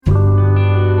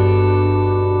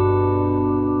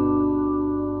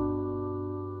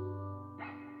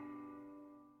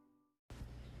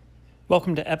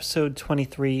Welcome to episode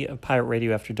 23 of Pirate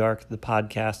Radio After Dark, the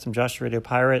podcast. I'm Josh Radio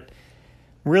Pirate.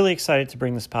 Really excited to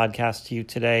bring this podcast to you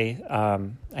today.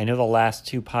 I know the last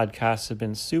two podcasts have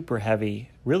been super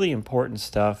heavy, really important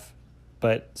stuff,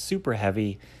 but super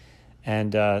heavy.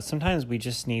 And sometimes we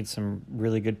just need some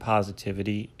really good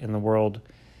positivity in the world.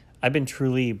 I've been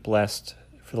truly blessed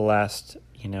for the last,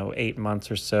 8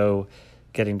 months or so,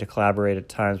 getting to collaborate at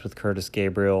times with Curtis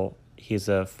Gabriel. He's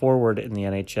a forward in the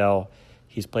NHL.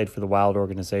 He's played for the Wild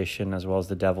organization as well as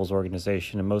the Devils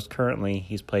organization, and most currently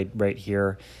he's played right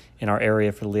here in our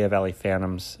area for the Lehigh Valley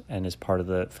Phantoms and is part of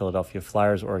the Philadelphia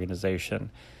Flyers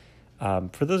organization.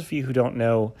 For those of you who don't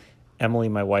know, Emily,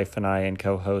 my wife, and I, and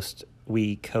co-host,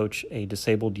 we coach a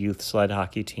disabled youth sled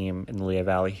hockey team in the Lehigh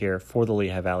Valley here for the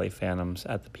Lehigh Valley Phantoms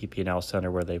at the PP&L Center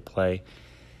where they play.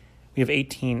 We have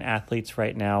 18 athletes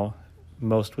right now,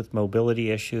 most with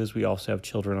mobility issues. We also have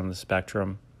children on the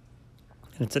spectrum.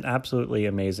 And it's an absolutely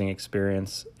amazing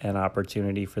experience and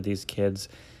opportunity for these kids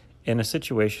in a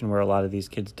situation where a lot of these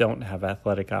kids don't have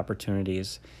athletic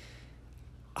opportunities.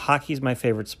 Hockey's my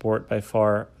favorite sport by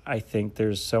far. I think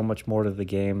there's so much more to the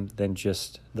game than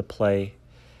just the play.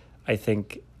 I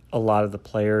think a lot of the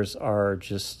players are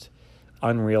just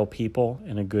unreal people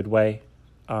in a good way,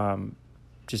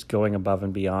 just going above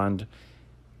and beyond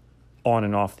on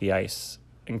and off the ice.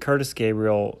 And Curtis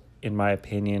Gabriel, in my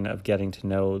opinion, of getting to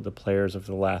know the players over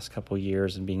the last couple of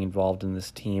years and being involved in this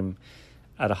team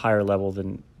at a higher level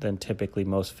than typically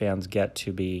most fans get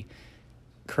to be,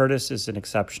 Curtis is an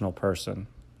exceptional person.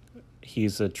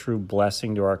 He's a true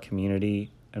blessing to our community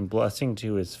and blessing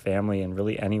to his family and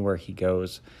really anywhere he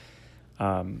goes.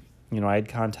 I had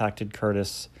contacted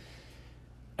Curtis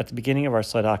at the beginning of our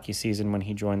sled hockey season when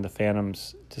he joined the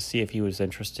Phantoms to see if he was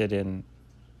interested in,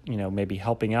 maybe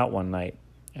helping out one night.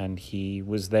 And he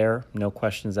was there, no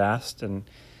questions asked. And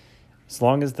as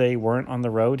long as they weren't on the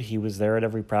road, he was there at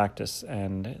every practice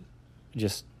and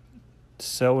just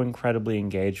so incredibly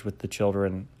engaged with the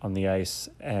children on the ice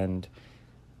and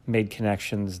made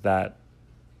connections that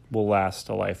will last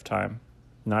a lifetime,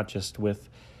 not just with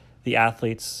the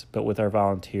athletes, but with our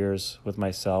volunteers, with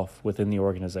myself, within the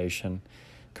organization.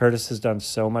 Curtis has done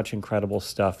so much incredible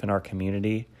stuff in our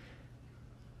community,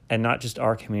 and not just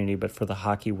our community, but for the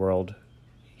hockey world.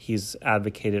 He's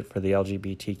advocated for the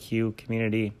LGBTQ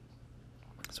community,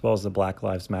 as well as the Black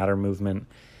Lives Matter movement,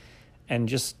 and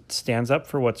just stands up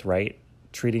for what's right,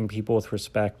 treating people with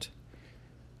respect,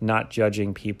 not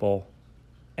judging people,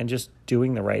 and just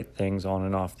doing the right things on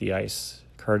and off the ice.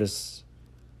 Curtis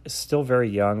is still very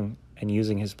young and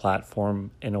using his platform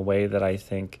in a way that I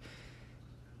think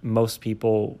most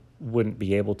people wouldn't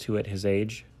be able to at his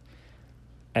age,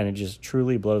 and it just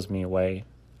truly blows me away.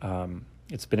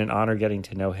 It's been an honor getting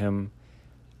to know him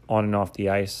on and off the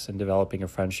ice and developing a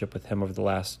friendship with him over the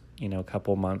last,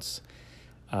 couple months.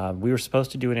 We were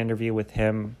supposed to do an interview with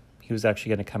him. He was actually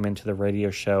going to come into the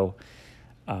radio show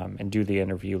and do the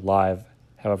interview live.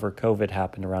 However, COVID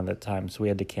happened around that time, so we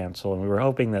had to cancel. And we were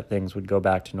hoping that things would go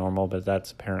back to normal, but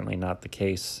that's apparently not the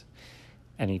case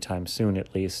anytime soon,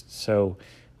 at least. So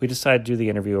we decided to do the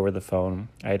interview over the phone.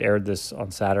 I had aired this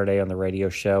on Saturday on the radio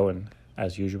show, and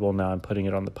as usual, now I'm putting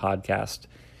it on the podcast.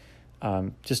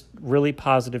 Just really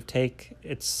positive take.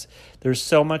 There's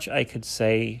so much I could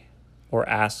say or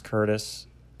ask Curtis,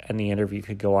 and the interview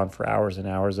could go on for hours and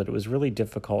hours, that it was really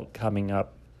difficult coming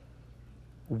up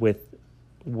with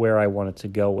where I wanted to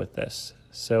go with this.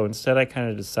 So instead, I kind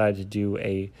of decided to do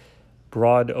a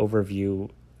broad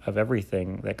overview of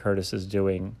everything that Curtis is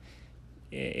doing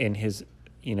in his,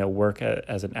 work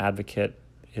as an advocate,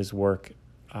 his work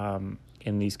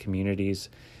in these communities,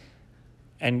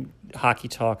 and hockey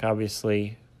talk,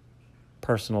 obviously,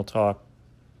 personal talk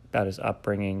about his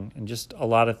upbringing, and just a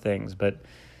lot of things. But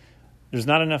there's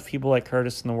not enough people like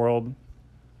Curtis in the world.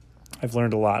 I've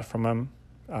learned a lot from him.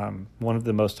 One of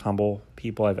the most humble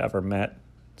people I've ever met,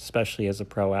 especially as a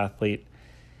pro athlete.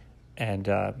 And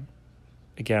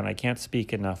again, I can't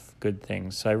speak enough good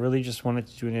things. So I really just wanted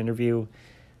to do an interview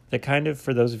that kind of,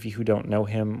 for those of you who don't know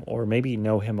him, or maybe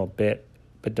know him a bit,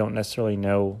 but don't necessarily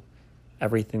know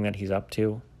everything that he's up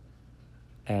to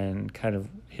and kind of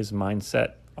his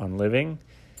mindset on living,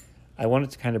 I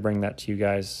wanted to kind of bring that to you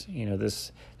guys.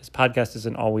 This podcast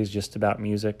isn't always just about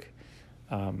music.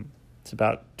 It's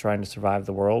about trying to survive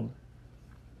the world,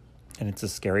 and it's a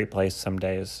scary place some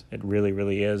days. It really,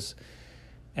 really is.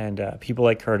 And people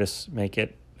like Curtis make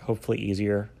it hopefully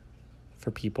easier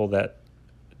for people that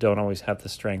don't always have the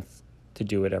strength to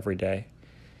do it every day.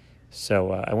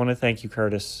 So I want to thank you,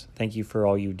 Curtis. Thank you for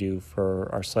all you do for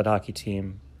our sled hockey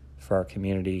team, for our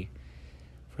community,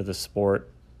 for the sport,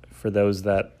 for those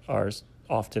that are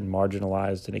often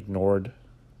marginalized and ignored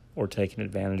or taken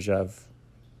advantage of.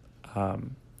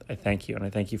 I thank you, and I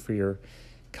thank you for your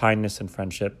kindness and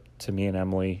friendship to me and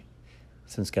Emily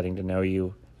since getting to know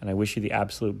you. And I wish you the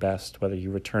absolute best, whether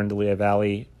you return to Lehigh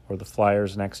Valley or the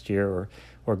Flyers next year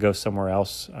or go somewhere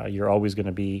else. You're always going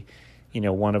to be,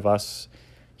 one of us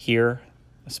here,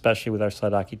 especially with our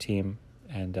sled hockey team.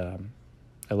 And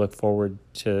I look forward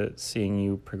to seeing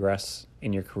you progress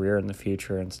in your career in the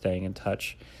future and staying in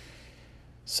touch.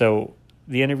 So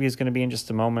the interview is going to be in just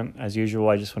a moment. As usual,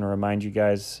 I just want to remind you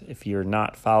guys, if you're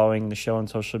not following the show on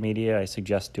social media, I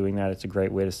suggest doing that. It's a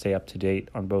great way to stay up to date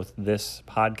on both this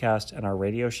podcast and our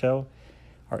radio show.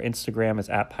 Our Instagram is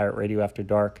 @Pirate Radio After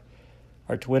Dark.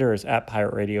 Our Twitter is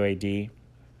 @PirateRadioAD.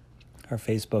 Our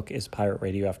Facebook is Pirate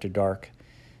Radio After Dark.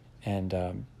 And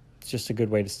it's just a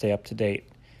good way to stay up to date.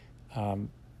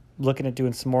 Looking at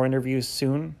doing some more interviews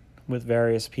soon with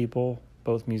various people,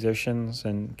 both musicians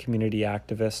and community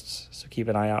activists, so keep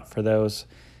an eye out for those.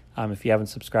 If you haven't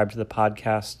subscribed to the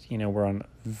podcast, we're on a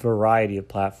variety of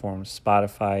platforms: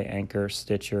 Spotify, Anchor,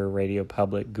 Stitcher, Radio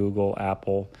Public, Google,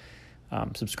 Apple.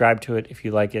 Subscribe to it if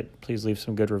you like it. Please leave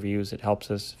some good reviews. It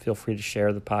helps us. Feel free to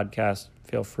share the podcast.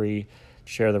 Feel free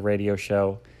to share the radio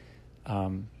show.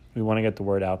 We want to get the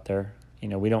word out there.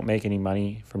 We don't make any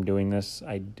money from doing this.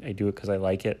 I do it because I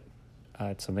like it.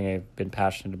 It's something I've been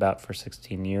passionate about for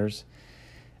 16 years.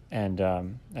 And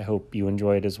I hope you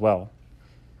enjoy it as well.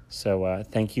 So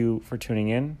thank you for tuning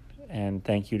in, and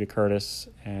thank you to Curtis.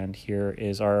 And here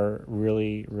is our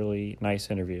really, really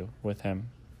nice interview with him.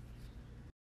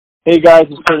 Hey guys,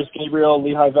 it's Curtis Gabriel,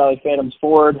 Lehigh Valley Phantoms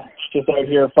forward. Just out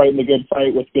here fighting the good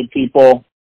fight with good people.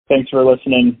 Thanks for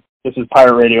listening. This is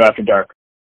Pirate Radio After Dark.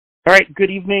 All right, good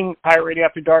evening, Pirate Radio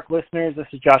After Dark listeners. This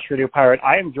is Josh Radio Pirate.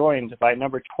 I am joined by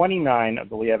number 29 of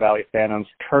the Lehigh Valley Phantoms,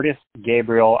 Curtis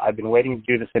Gabriel. I've been waiting to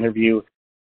do this interview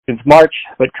since March,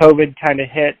 but COVID kind of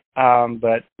hit,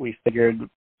 but we figured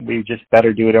we just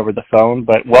better do it over the phone.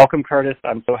 But welcome, Curtis.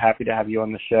 I'm so happy to have you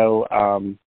on the show.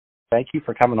 Thank you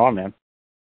for coming on, man.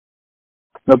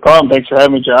 No problem. Thanks for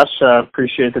having me, Josh.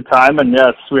 Appreciate the time. And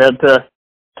yes, we had to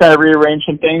kind of rearrange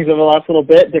some things over the last little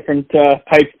bit, different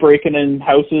pipes breaking in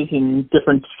houses and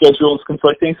different schedules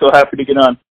conflicting, so happy to get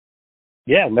on.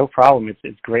 Yeah, no problem.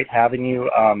 It's great having you.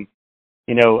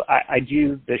 I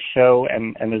do this show,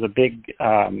 and there's a big,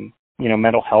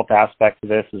 mental health aspect to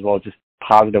this, as well as just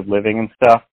positive living and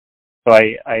stuff. So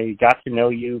I got to know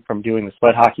you from doing the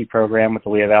sled hockey program with the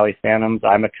Lehigh Valley Phantoms.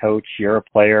 I'm a coach, you're a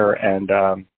player, and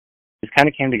just kind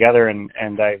of came together,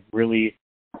 and I've really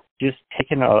just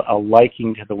taken a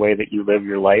liking to the way that you live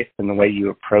your life and the way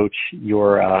you approach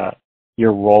your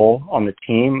role on the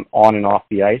team, on and off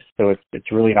the ice. So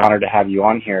it's really an honor to have you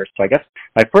on here. So I guess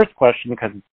my first question,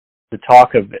 because the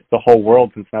talk of the whole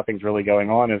world, since nothing's really going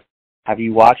on, is have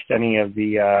you watched any of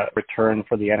the return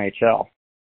for the NHL?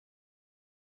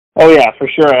 Oh yeah, for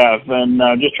sure I have,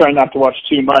 and just trying not to watch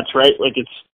too much, right? Like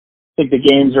I think the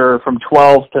games are from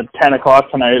 12 to 10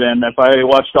 o'clock tonight, and if I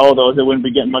watched all of those, it wouldn't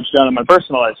be getting much done in my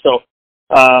personal life. So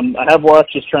I have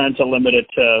watched, just trying to limit it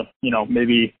to,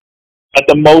 maybe at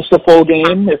the most a full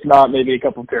game, if not maybe a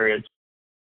couple periods.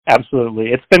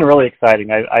 Absolutely. It's been really exciting.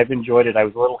 I've enjoyed it. I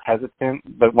was a little hesitant,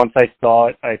 but once I saw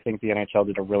it, I think the NHL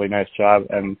did a really nice job,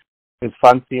 and it was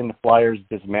fun seeing the Flyers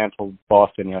dismantle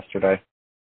Boston yesterday.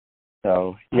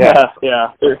 So, yeah.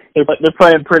 Yeah. They're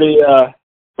playing pretty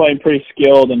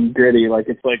skilled and gritty. Like,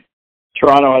 it's like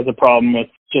Toronto has a problem with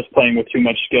just playing with too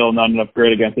much skill, not enough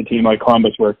grit against a team like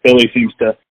Columbus, where Philly seems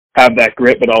to have that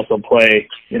grit but also play,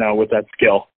 with that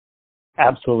skill.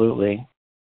 Absolutely.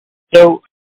 So,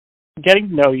 getting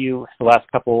to know you the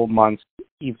last couple of months,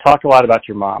 you've talked a lot about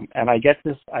your mom, and I get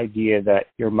this idea that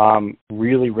your mom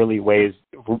really, really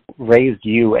raised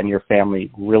you and your family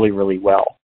really, really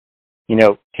well.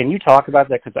 Can you talk about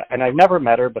that? And I've never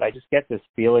met her, but I just get this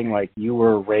feeling like you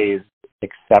were raised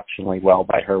exceptionally well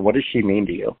by her. What does she mean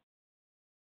to you?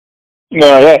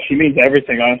 Yeah, she means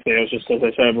everything, honestly. I was just, as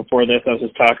I said before this, I was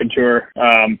just talking to her.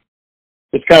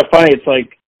 It's kind of funny. It's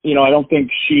like, I don't think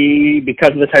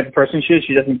because of the type of person she is,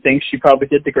 she doesn't think she probably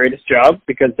did the greatest job,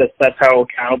 because that's how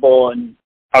accountable and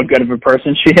how good of a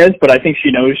person she is. But I think she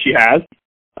knows she has.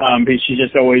 Because she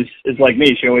just always is like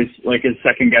me. She always is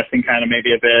second guessing kind of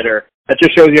maybe a bit, or that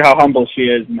just shows you how humble she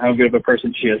is and how good of a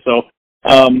person she is. So,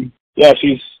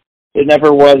 it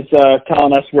never was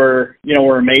telling us we're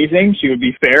amazing. She would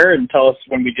be fair and tell us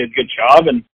when we did a good job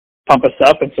and pump us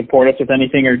up and support us with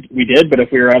anything we did. But if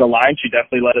we were out of line, she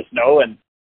definitely let us know and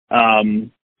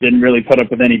didn't really put up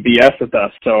with any BS with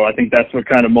us. So I think that's what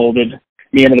kind of molded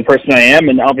me into the person I am.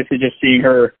 And obviously just seeing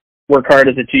her work hard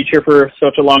as a teacher for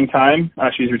such a long time.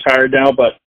 She's retired now,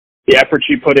 but the effort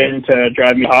she put in to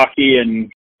drive me hockey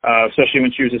and especially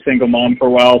when she was a single mom for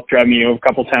a while, driving me a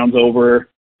couple towns over.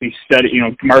 We study,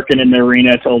 marking in the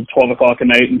arena till 12 o'clock at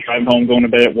night and driving home, going to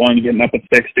bed at 1, getting up at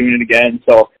 6, doing it again.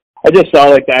 So I just saw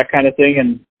like that kind of thing,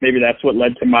 and maybe that's what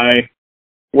led to my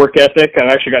work ethic.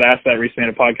 I actually got asked that recently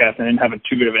in a podcast and I didn't have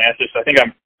too good of an answer, so I think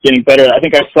I'm getting better. I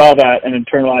think I saw that and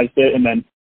internalized it, and then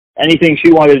anything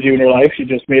she wanted to do in her life, she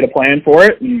just made a plan for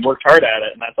it and worked hard at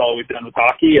it, and that's all we've done with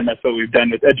hockey, and that's what we've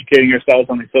done with educating ourselves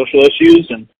on the social issues.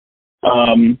 And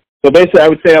so basically, I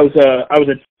would say I was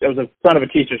a son of a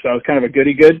teacher, so I was kind of a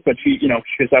goody good, but she,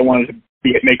 because I wanted to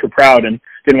make her proud and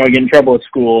didn't want to get in trouble at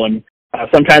school, and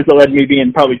sometimes it led to me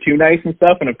being probably too nice and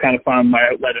stuff, and I've kind of found my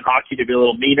outlet in hockey to be a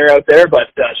little meaner out there, but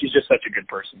she's just such a good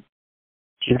person.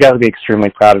 She's got to be extremely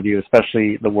proud of you,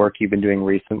 especially the work you've been doing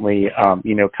recently.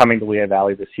 Coming to Lehigh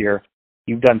Valley this year,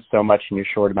 you've done so much in your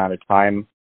short amount of time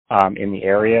in the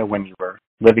area when you were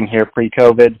living here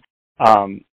pre-COVID.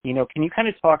 Can you kind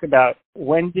of talk about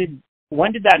when did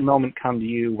that moment come to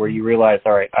you where you realized,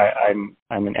 all right, I'm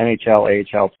an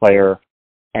NHL, AHL player,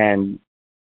 and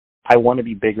I want to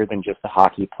be bigger than just a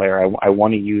hockey player. I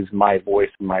want to use my voice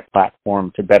and my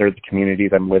platform to better the communities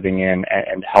I'm living in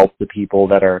and help the people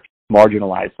that are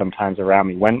marginalized sometimes around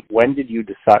me. When did you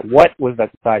decide? What was that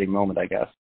deciding moment, I guess?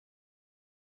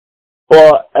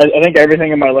 Well, I think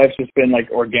everything in my life's just been like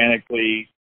organically,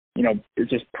 it's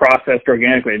just processed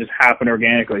organically. It just happened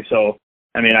organically. So,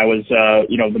 I mean, I was,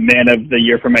 the man of the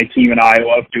year for my team in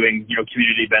Iowa doing,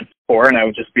 community events before, and I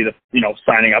would just be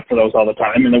signing up for those all the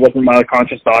time. And there wasn't my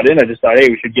conscious thought in. I just thought, hey,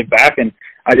 we should give back. And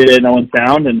I did it in Owen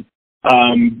Sound. And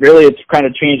really, it's kind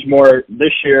of changed more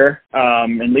this year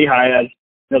in Lehigh as,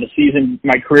 the season,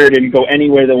 my career didn't go any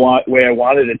way the way I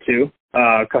wanted it to.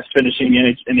 Cause finishing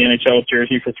in the NHL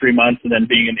jersey for 3 months and then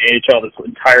being in the AHL the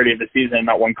entirety of the season and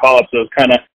not one call-up. So it was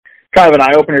kind of an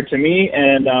eye-opener to me,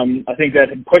 and I think that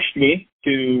had pushed me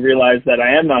to realize that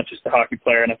I am not just a hockey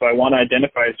player, and if I want to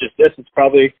identify as just this, it's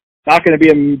probably not going to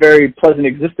be a very pleasant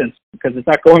existence because it's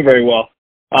not going very well.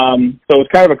 So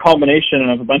it's kind of a culmination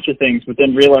of a bunch of things, but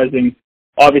then realizing,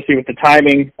 obviously, with the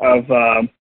timing of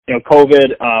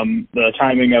COVID, the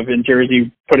timing of in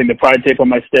Jersey putting the pride tape on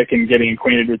my stick and getting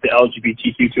acquainted with the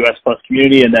LGBTQ2S+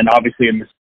 community, and then obviously in this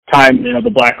time,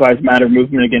 the Black Lives Matter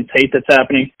movement against hate that's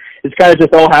happening. It's kind of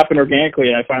just all happened organically,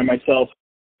 and I find myself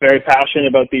very passionate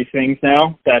about these things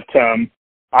now that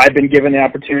I've been given the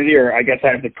opportunity, or I guess I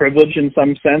have the privilege in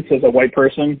some sense as a white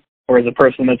person or as a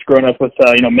person that's grown up with,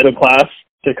 middle class,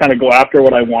 to kind of go after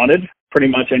what I wanted, pretty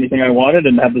much anything I wanted,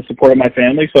 and have the support of my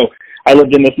family. So I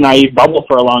lived in this naive bubble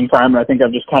for a long time, and I think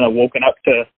I've just kind of woken up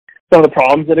to some of the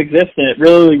problems that exist, and it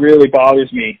really, really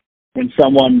bothers me when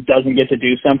someone doesn't get to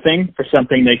do something for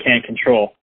something they can't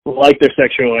control, like their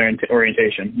sexual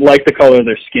orientation, like the color of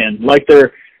their skin, like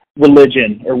their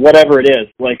religion, or whatever it is.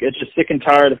 Like, it's just sick and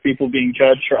tired of people being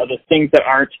judged for other things that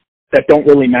don't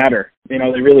really matter. They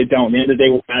really don't. At the end of the day,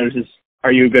 what matters is,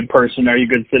 are you a good person? Are you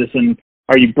a good citizen?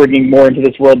 Are you bringing more into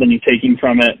this world than you're taking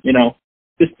from it?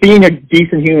 Just being a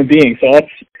decent human being. So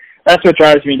that's what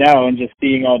drives me now, and just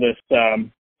seeing all this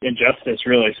injustice,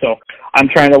 really. So I'm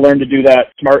trying to learn to do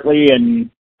that smartly and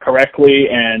correctly,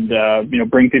 and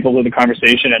bring people to the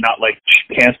conversation and not like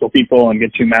cancel people and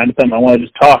get too mad at them. I want to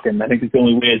just talk, and I think it's the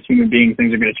only way as human beings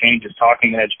things are going to change is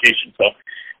talking and education. So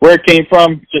where it came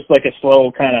from, just like a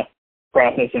slow kind of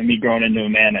process of me growing into a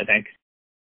man, I think.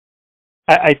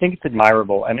 I think it's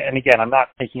admirable, and again, I'm not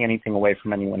taking anything away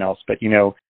from anyone else, but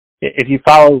if you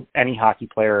follow any hockey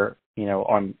player,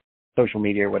 on social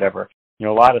media or whatever, a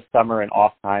lot of summer and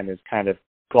off time is kind of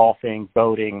golfing,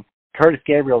 boating. Curtis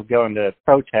Gabriel's going to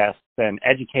protests and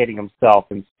educating himself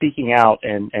and speaking out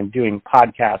and doing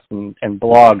podcasts and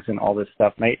blogs and all this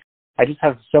stuff. And I just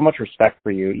have so much respect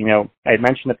for you. I had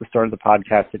mentioned at the start of the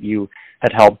podcast that you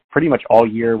had helped pretty much all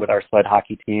year with our sled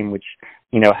hockey team, which,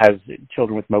 has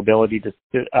children with mobility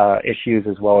issues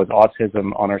as well as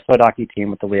autism on our sled hockey team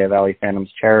with the Lehigh Valley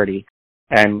Phantoms charity.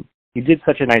 And you did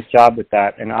such a nice job with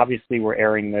that. And obviously we're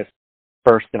airing this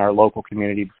first in our local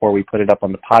community before we put it up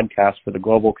on the podcast for the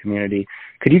global community.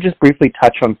 Could you just briefly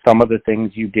touch on some of the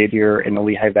things you did here in the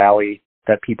Lehigh Valley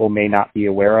that people may not be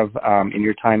aware of in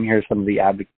your time here, some of the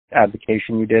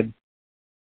advocation you did?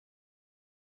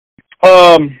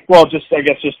 Well,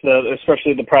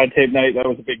 especially the Pride Tape night, that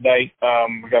was a big night.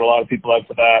 We got a lot of people out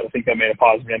for that. I think that made a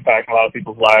positive impact on a lot of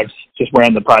people's lives. Just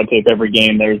wearing the Pride Tape every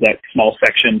game. There's that small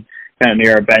section kind of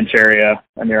near our bench area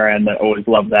on the end that always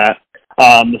loved that.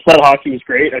 The sled hockey was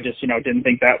great. I just, didn't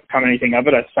think that would come anything of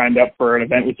it. I signed up for an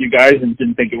event with you guys and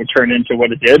didn't think it would turn into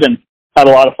what it did, and had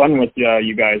a lot of fun with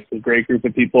you guys. A great group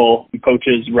of people,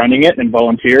 coaches running it, and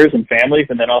volunteers and families,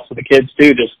 and then also the kids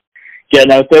too, just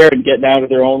getting out there and getting out of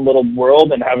their own little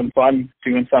world and having fun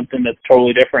doing something that's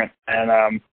totally different. And I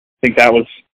think that was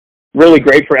really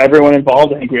great for everyone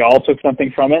involved. I think we all took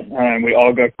something from it, and we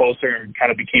all got closer and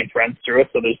kind of became friends through it.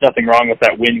 So there's nothing wrong with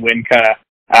that win-win kind of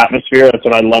atmosphere. That's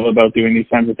what I love about doing these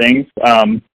kinds of things.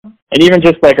 And even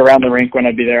just like around the rink when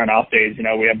I'd be there on off days, you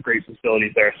know, we have great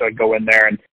facilities there. So I'd go in there,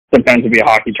 and sometimes there'd be a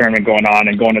hockey tournament going on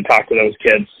and going to talk to those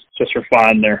kids just for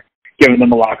fun. They're giving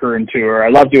them a locker room tour. I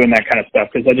love doing that kind of stuff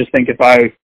because I just think if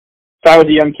I was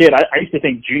a young kid, I used to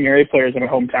think junior A players in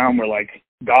my hometown were like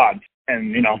gods.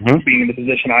 And, you know, being in the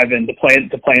position I've been to play in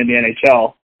the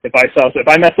NHL, if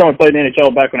I met someone who played in the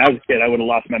NHL back when I was a kid, I would have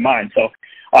lost my mind. So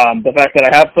the fact that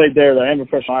I have played there, that I am a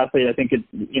professional athlete, I think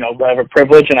you know, I have a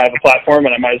privilege and I have a platform,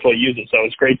 and I might as well use it. So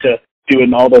it's great to do it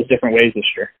in all those different ways this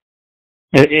year.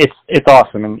 It's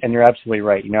awesome, and you're absolutely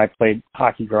right. You know, I played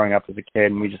hockey growing up as a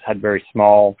kid, and we just had very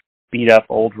small, beat-up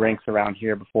old rinks around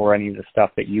here before any of the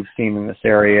stuff that you've seen in this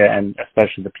area, and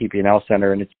especially the PP&L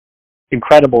Center. And it's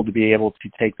incredible to be able to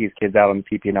take these kids out on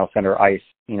the PP&L Center ice,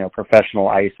 you know, professional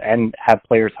ice, and have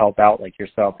players help out like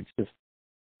yourself. It's just,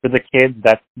 for the kids,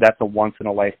 that's a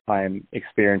once-in-a-lifetime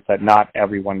experience that not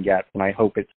everyone gets, and I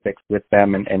hope it sticks with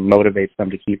them and motivates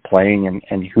them to keep playing,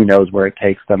 and who knows where it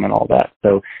takes them and all that.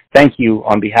 So thank you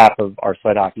on behalf of our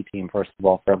sled hockey team, first of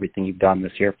all, for everything you've done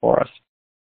this year for us.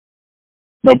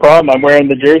 No problem. I'm wearing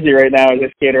the jersey right now as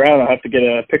I skate around. I'll have to get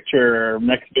a picture, or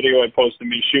next video I post of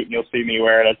me shooting, you'll see me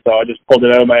wearing it. So I just pulled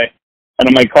it out of my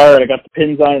car, and I got the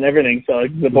pins on and everything. So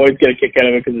the boys get a kick out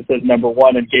of it because it says number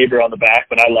 1 and Gabriel on the back,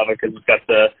 but I love it because it's got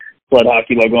the sled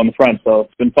hockey logo on the front. So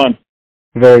it's been fun.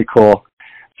 Very cool.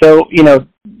 So, you know,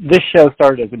 this show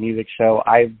started as a music show.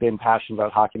 I've been passionate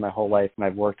about hockey my whole life, and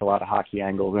I've worked a lot of hockey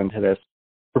angles into this.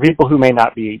 For people who may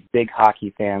not be big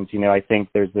hockey fans, you know, I think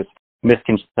there's this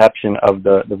misconception of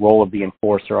the role of the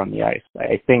enforcer on the ice.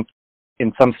 I think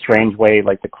in some strange way,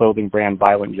 like the clothing brand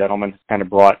Violent Gentleman has kind of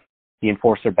brought the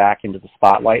enforcer back into the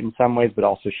spotlight in some ways, but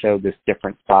also showed this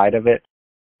different side of it.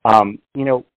 You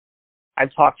know,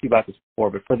 I've talked to you about this before,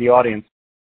 but for the audience,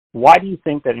 why do you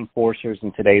think that enforcers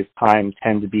in today's time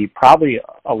tend to be, probably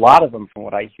a lot of them from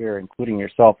what I hear, including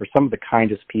yourself, are some of the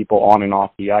kindest people on and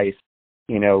off the ice?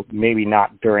 You know, maybe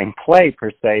not during play per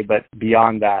se, but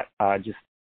beyond that, just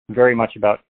very much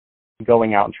about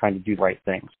going out and trying to do the right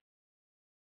things.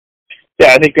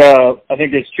 Yeah, I think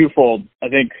it's twofold. I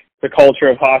think the culture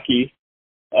of hockey,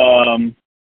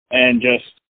 and just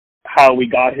how we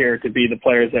got here to be the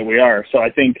players that we are. So I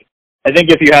think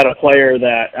if you had a player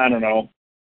that, I don't know,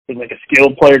 was like a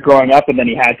skilled player growing up, and then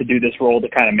he had to do this role to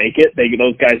kind of make it,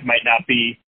 those guys might not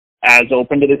be as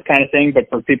open to this kind of thing. But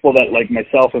for people that like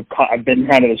myself have been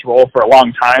kind of this role for a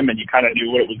long time, and you kind of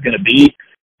knew what it was going to be,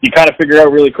 you kind of figure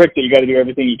out really quick that you got to do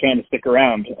everything you can to stick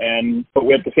around. But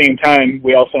at the same time,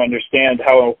 we also understand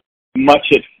how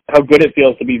good it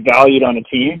feels to be valued on a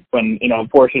team when, you know,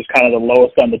 enforcer's kind of the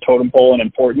lowest on the totem pole in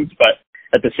importance, but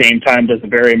at the same time does a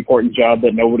very important job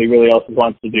that nobody really else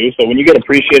wants to do. So when you get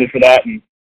appreciated for that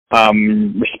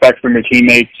and respect from your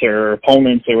teammates or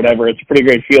opponents or whatever, it's a pretty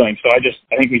great feeling. So I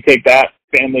think we take that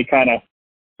family kind of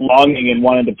longing and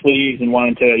wanting to please and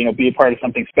wanting to, you know, be a part of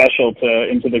something special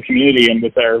into the community and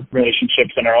with our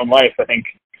relationships in our own life. I think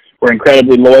we're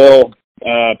incredibly loyal,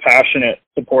 passionate,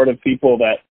 supportive people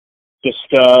that just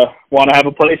want to have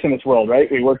a place in this world, right?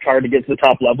 We worked hard to get to the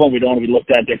top level, and we don't want to be looked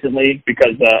at differently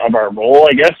because of our role,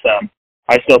 I guess.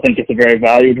 I still think it's a very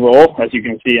valued role, as you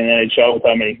can see in the NHL with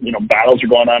how many, you know, battles are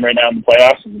going on right now in the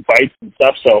playoffs and fights and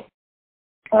stuff. So,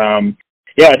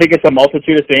 yeah, I think it's a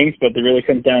multitude of things, but it really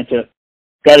comes down to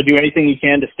got to do anything you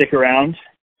can to stick around,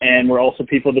 and we're also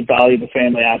people that value the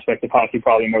family aspect of hockey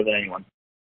probably more than anyone.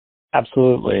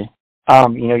 Absolutely.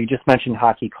 You know, you just mentioned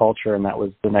hockey culture, and that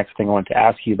was the next thing I wanted to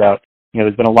ask you about. You know,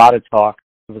 there's been a lot of talk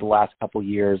over the last couple of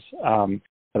years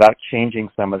about changing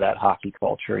some of that hockey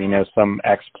culture. You know, some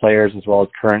ex-players as well as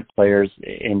current players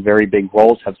in very big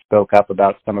roles have spoke up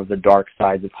about some of the dark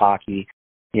sides of hockey,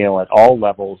 you know, at all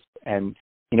levels. And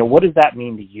you know, what does that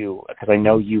mean to you? Because I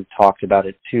know you've talked about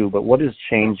it too, but what does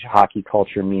change hockey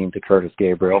culture mean to Curtis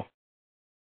Gabriel?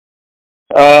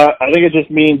 I think it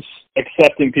just means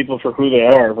accepting people for who they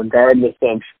are, regardless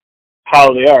of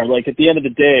how they are. Like, at the end of the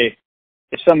day,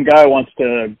 if some guy wants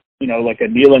to, you know, like a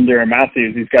Nylander or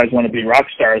Matthews, these guys want to be rock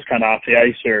stars kind of off the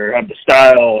ice or have the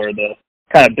style or the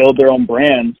kind of build their own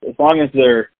brands, as long as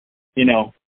they're, you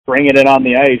know, bringing it on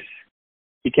the ice,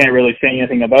 you can't really say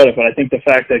anything about it. But I think the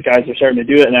fact that guys are starting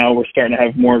to do it now, we're starting to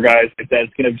have more guys like that.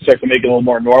 It's going to start to make it a little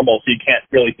more normal. So you can't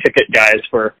really picket guys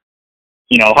for,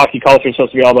 you know, hockey culture is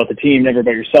supposed to be all about the team, never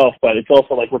about yourself. But it's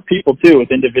also like we're people too with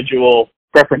individual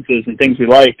preferences and things we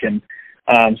like. And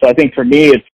so I think for me,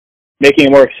 it's making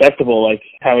it more acceptable, like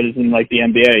how it is in like the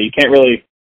NBA. You can't really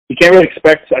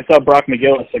expect. I saw Brock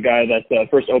McGillis, a guy that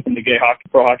first opened the gay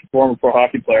former pro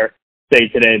hockey player, say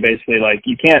today, basically, like,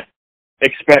 you can't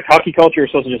expect hockey culture. You're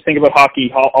supposed to just think about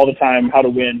hockey all the time, how to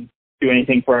win, do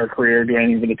anything for our career, do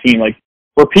anything for the team. Like,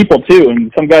 we're people too,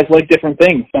 and some guys like different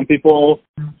things. Some people,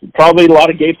 probably a lot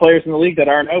of gay players in the league that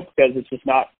aren't out because it's just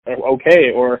not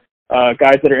okay, or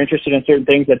guys that are interested in certain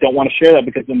things that don't want to share that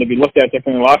because then they'll be looked at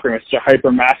differently in the locker room. It's a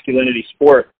hyper masculinity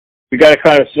sport. We got to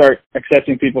kind of start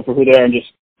accepting people for who they are and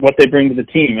just what they bring to the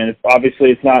team. And if obviously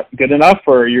it's not good enough,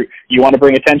 or you want to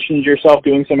bring attention to yourself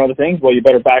doing some other things, well, you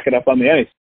better back it up on the ice.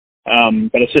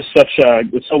 But it's just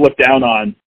it's so looked down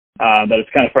on that it's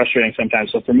kind of frustrating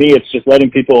sometimes. So for me, it's just letting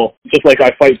people, just like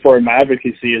I fight for in my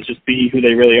advocacy, is just be who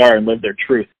they really are and live their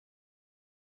truth.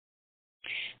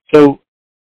 So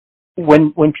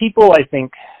when people, I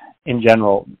think, in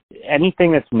general,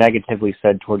 anything that's negatively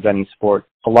said towards any sport,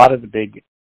 a lot of the big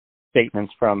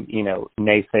statements from,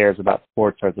 naysayers about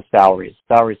sports are the salaries.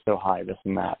 Salaries so high, this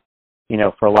and that,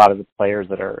 for a lot of the players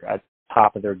that are at the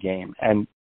top of their game. And,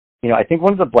 I think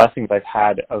one of the blessings I've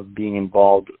had of being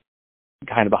involved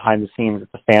kind of behind the scenes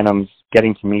at the Phantoms,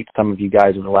 getting to meet some of you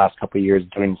guys over the last couple of years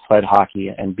doing sled hockey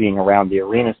and being around the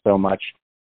arena so much,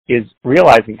 is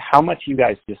realizing how much you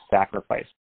guys just sacrifice.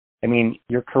 I mean,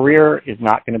 your career is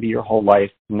not going to be your whole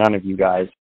life, none of you guys.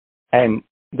 And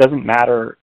it doesn't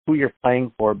matter who you're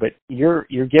playing for, but you're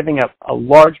giving up a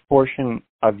large portion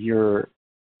of your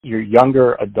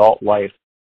younger adult life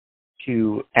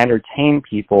to entertain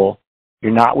people.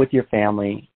 You're not with your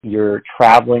family. You're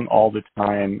traveling all the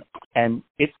time. And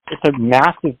it's a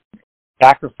massive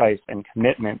sacrifice and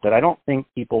commitment that I don't think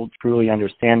people truly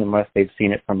understand unless they've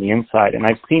seen it from the inside. And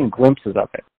I've seen glimpses of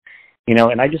it,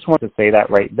 and I just want to say that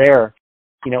right there.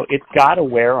 It's got to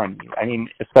wear on you. I mean,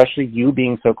 especially you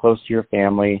being so close to your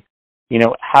family.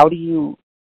 How do you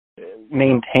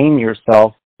maintain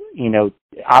yourself?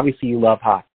 Obviously you love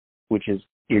hockey, which is,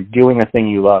 you're doing the thing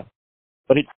you love,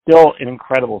 but it's still an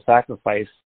incredible sacrifice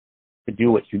to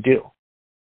do what you do.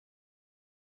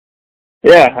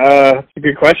 Yeah, that's a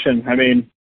good question. I mean,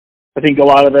 I think a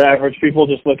lot of the average people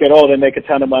just look at, they make a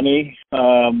ton of money,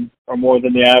 or more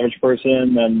than the average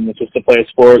person, and it's just to play a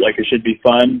sport, like it should be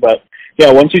fun. But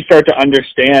yeah, once you start to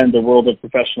understand the world of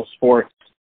professional sports,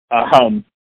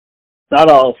 not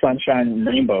all sunshine and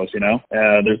rainbows,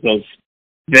 there's those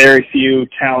very few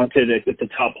talented at the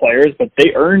top players, but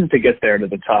they earn to get there to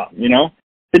the top,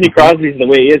 Sidney Crosby's the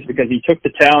way he is because he took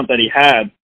the talent that he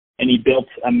had and he built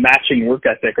a matching work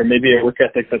ethic, or maybe a work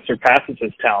ethic that surpasses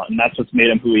his talent, and that's what's made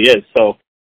him who he is. So,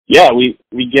 yeah, we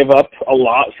give up a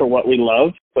lot for what we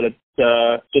love, but it's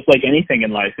just like anything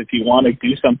in life. If you want to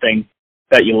do something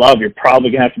that you love, you're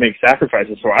probably going to have to make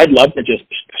sacrifices for. I'd love to just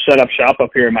shut up shop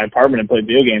up here in my apartment and play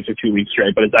video games for 2 weeks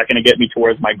straight, but is that going to get me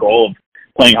towards my goal of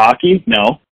playing hockey?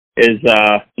 No. Is,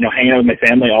 hanging out with my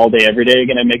family all day, every day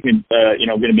going to make me,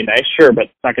 going to be nice? Sure, but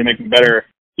it's not going to make me better.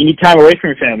 You need time away from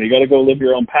your family. You got to go live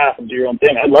your own path and do your own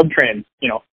thing. I love training,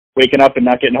 waking up and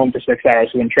not getting home for 6 hours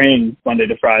when training Monday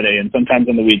to Friday and sometimes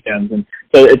on the weekends. And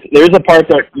so there's a part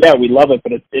that, yeah, we love it,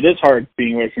 but it is hard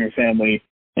being away from your family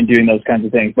and doing those kinds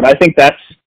of things. But I think that's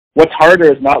what's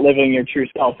harder is not living your true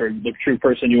self or the true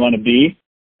person you want to be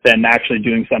than actually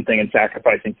doing something and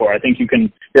sacrificing for. I think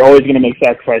you're always going to make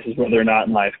sacrifices whether or not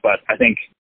in life, but I think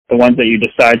the ones that you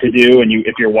decide to do and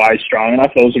if your why is strong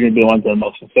enough, those are going to be the ones that are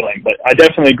most fulfilling. But I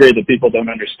definitely agree that people don't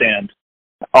understand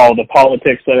all the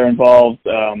politics that are involved,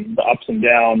 the ups and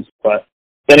downs, but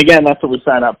then again, that's what we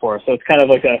sign up for. So it's kind of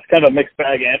like a mixed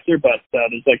bag answer, but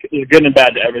there's good and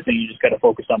bad to everything. You just got to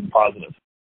focus on the positive.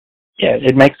 Yeah,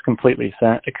 it makes complete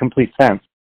sense.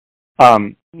 About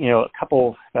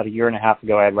a year and a half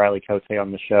ago, I had Riley Cote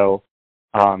on the show.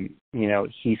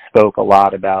 He spoke a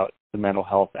lot about the mental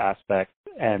health aspect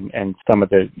and some of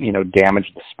the,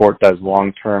 damage the sport does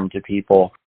long-term to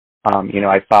people.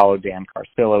 I follow Dan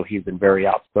Carcillo. He's been very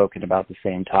outspoken about the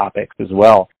same topics as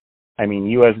well. I mean,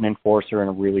 you as an enforcer in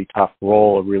a really tough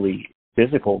role, a really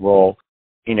physical role,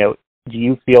 do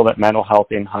you feel that mental health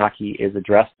in hockey is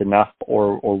addressed enough,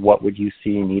 or what would you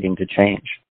see needing to change?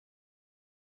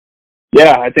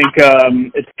 Yeah, I think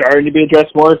it's starting to be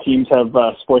addressed more. Teams have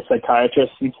sports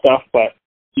psychiatrists and stuff, but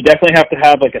you definitely have to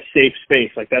have like a safe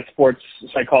space. Like that sports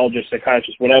psychologist,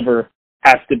 psychiatrist, whatever,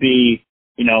 has to be,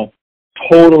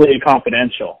 totally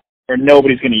confidential, or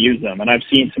nobody's going to use them. And I've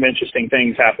seen some interesting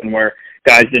things happen where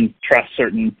guys didn't trust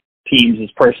certain teams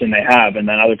as person they have, and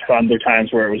then other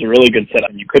times where it was a really good setup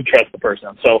and you could trust the person.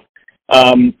 So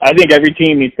I think every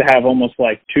team needs to have almost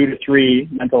like 2 to 3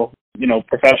 mental,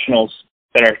 professionals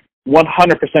that are 100%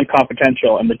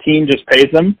 confidential, and the team just pays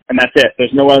them, and that's it.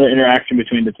 There's no other interaction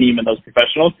between the team and those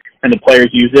professionals, and the players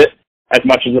use it as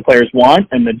much as the players want,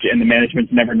 and the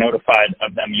management's never notified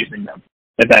of them using them,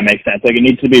 if that makes sense. Like, it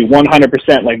needs to be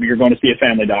 100% like you're going to see a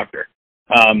family doctor.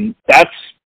 That's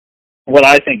what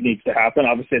I think needs to happen.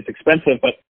 Obviously, it's expensive,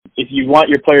 but if you want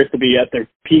your players to be at their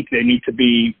peak, they need to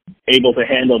be able to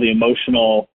handle the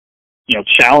emotional,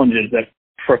 challenges that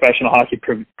professional hockey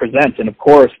presents. And of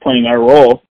course, playing our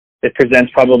role, it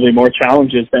presents probably more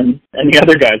challenges than any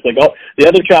other guys. Like, the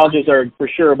other challenges are for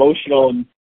sure emotional and,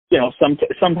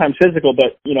 sometimes physical,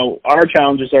 but, our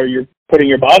challenges are you're putting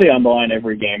your body on the line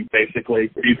every game,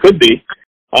 basically, or you could be.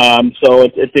 So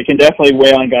it can definitely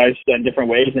weigh on guys in different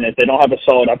ways, and if they don't have a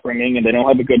solid upbringing and they don't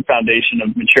have a good foundation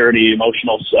of maturity,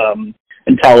 emotional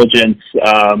intelligence,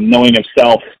 knowing of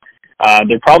self,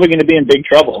 they're probably going to be in big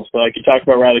trouble. So like you talked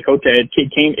about Riley Cote,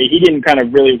 he didn't kind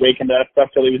of really wake into that stuff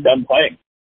till he was done playing.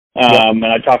 And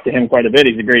I talked to him quite a bit.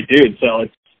 He's a great dude. So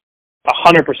it's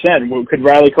 100%. Could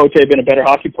Riley Cote have been a better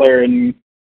hockey player? And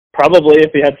probably,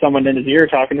 if he had someone in his ear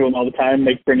talking to him all the time,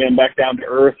 bring him back down to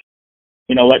earth.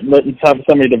 Let have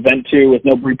somebody to vent to with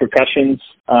no repercussions.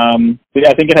 But yeah,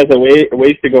 I think it has a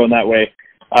ways to go in that way.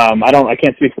 I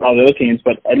can't speak for all the other teams,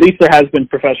 but at least there has been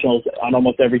professionals on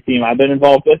almost every team I've been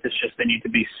involved with. It's just they need to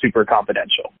be super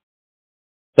confidential.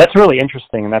 That's really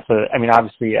interesting, and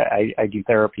obviously I do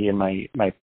therapy in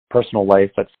my personal life.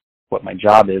 That's what my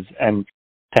job is, and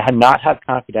to not have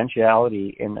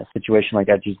confidentiality in a situation like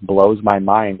that just blows my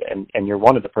mind. And you're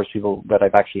one of the first people that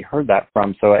I've actually heard that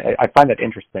from. So I find that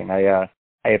interesting. I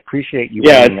appreciate you.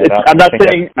 Yeah, bringing it up. I'm not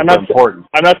saying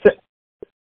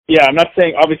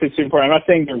obviously it's super important. I'm not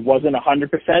saying there wasn't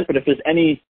 100%, but if there's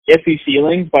any iffy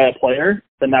feelings by a player,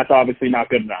 then that's obviously not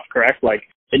good enough. Correct? Like,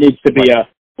 it needs to be a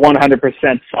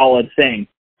 100% solid thing.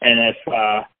 And if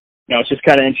it's just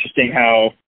kind of interesting how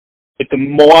if the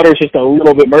water's just a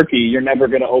little bit murky, you're never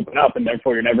going to open up, and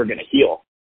therefore you're never going to heal.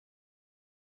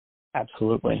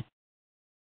 Absolutely.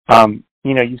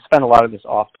 You spend a lot of this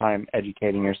off time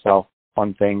educating yourself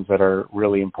on things that are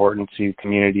really important to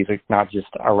communities, not just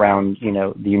around,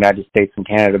 the United States and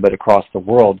Canada, but across the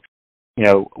world.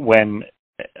 When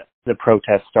the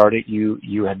protests started,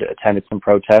 you had attended some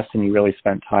protests, and you really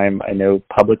spent time, I know,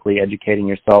 publicly educating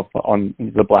yourself on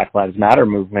the Black Lives Matter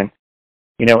movement.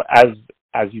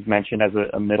 As you've mentioned, as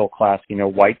a middle class,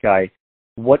 white guy,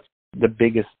 what's the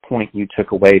biggest point you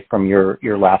took away from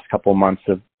your last couple of months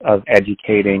of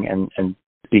educating and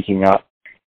speaking up?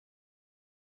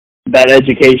 That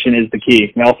education is the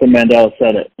key. Nelson Mandela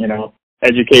said it.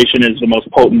 Education is the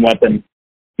most potent weapon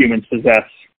humans possess.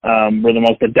 We're the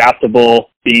most adaptable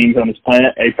beings on this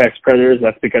planet, apex predators.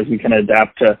 That's because we can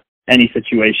adapt to any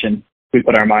situation if we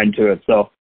put our mind to it. So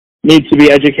needs to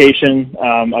be education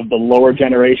of the lower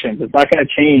generations. It's not going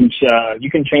to change.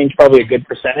 You can change probably a good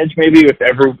percentage maybe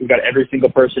we've got every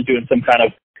single person doing some kind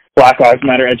of Black Lives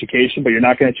Matter education, but you're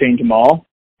not going to change them all.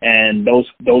 And those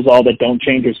all that don't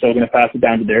change are still going to pass it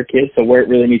down to their kids. So where it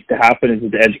really needs to happen is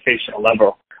at the educational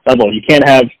level. You can't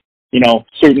have,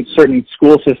 certain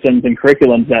school systems and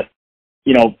curriculums that,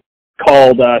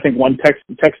 called, I think one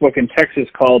textbook in Texas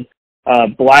called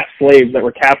black slaves that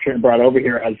were captured and brought over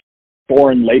here as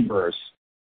foreign laborers.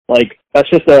 Like, that's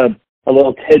just a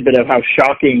little tidbit of how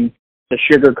shocking the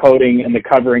sugarcoating and the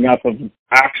covering up of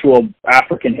actual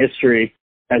African history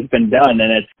has been done.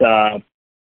 And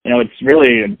it's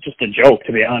really just a joke,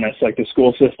 to be honest. Like, the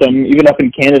school system, even up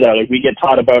in Canada, like, we get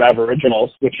taught about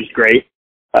Aboriginals, which is great,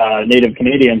 Native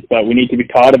Canadians, but we need to be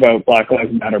taught about Black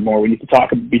Lives Matter more. We need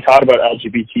to be taught about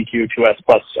LGBTQ2S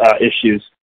plus issues.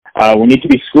 We need to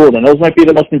be schooled, and those might be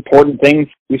the most important things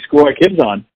we school our kids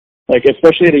on. Like,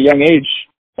 especially at a young age,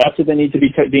 that's what they need to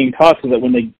be being taught, so that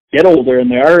when they get older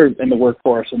and they are in the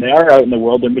workforce and they are out in the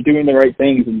world, they're doing the right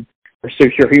things and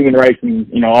secure human rights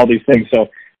and, all these things. So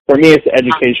for me, it's the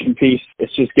education piece.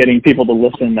 It's just getting people to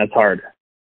listen that's hard.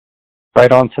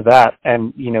 Right on to that.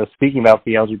 And, speaking about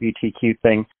the LGBTQ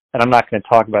thing, and I'm not going to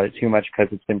talk about it too much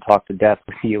because it's been talked to death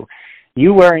with you.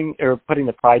 You wearing or putting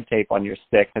the pride tape on your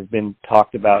stick has been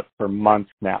talked about for months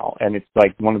now, and it's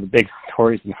like one of the big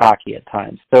stories in hockey at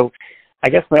times. So I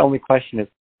guess my only question is,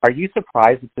 are you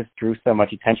surprised that this drew so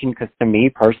much attention? Because to me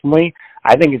personally,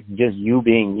 I think it's just you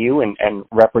being you and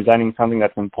representing something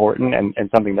that's important and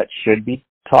something that should be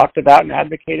talked about and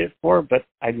advocated for. But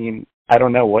I mean, I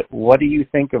don't know. What do you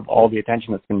think of all the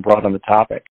attention that's been brought on the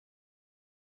topic?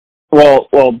 Well,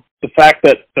 the fact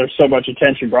that there's so much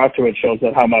attention brought to it shows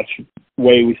that how much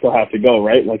way we still have to go,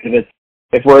 right? Like,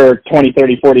 if we're 20,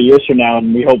 30, 40 years from now,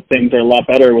 and we hope things are a lot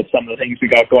better with some of the things we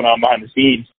got going on behind the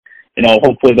scenes,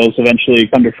 hopefully those eventually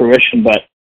come to fruition. But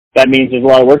that means there's a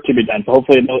lot of work to be done. So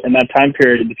hopefully in that time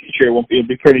period in the future, it'll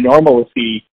be pretty normal to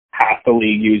see half the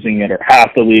league using it or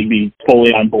half the league be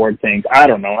fully on board things. I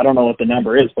don't know. I don't know what the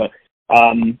number is, but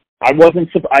I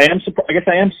guess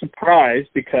I am surprised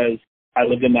because I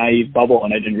lived in a naive bubble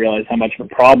and I didn't realize how much of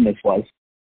a problem this was.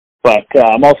 But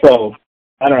I'm also,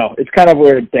 I don't know, it's kind of a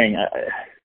weird thing.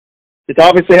 It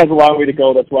obviously has a long way to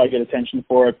go. That's why I get attention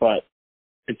for it, but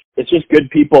it's just good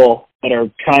people that are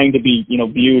trying to be,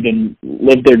 viewed and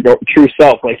live their true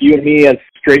self. Like you and me as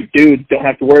straight dudes don't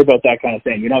have to worry about that kind of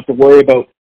thing. You don't have to worry about,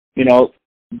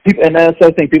 people, and that's the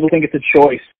other thing. People think it's a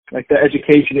choice. Like the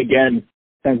education again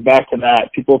comes back to that.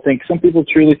 Some people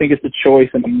truly think it's a choice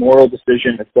and a moral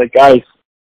decision. It's like, guys,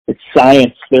 it's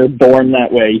science. They're born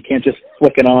that way. You can't just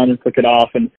flick it on and flick it off.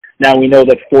 And now we know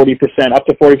that up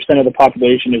to 40% of the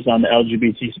population is on the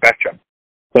LGBT spectrum.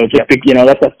 So just,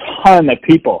 that's a ton of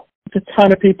people. It's a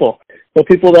ton of people. So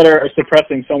people that are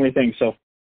suppressing so many things. So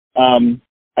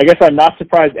I guess I'm not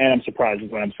surprised and I'm surprised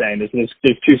is what I'm saying. There's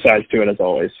two sides to it as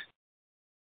always.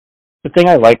 The thing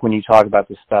I like when you talk about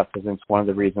this stuff is it's one of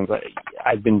the reasons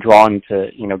I've been drawn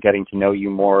to, getting to know you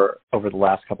more over the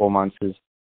last couple of months is,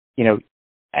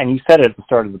 and you said it at the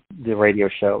start of the radio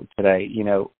show today,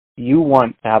 you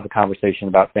want to have a conversation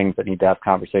about things that need to have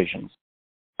conversations.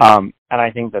 And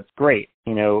I think that's great.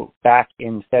 Back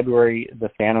in February, the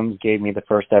Phantoms gave me the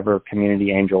first ever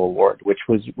Community Angel Award, which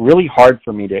was really hard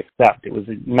for me to accept. It was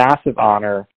a massive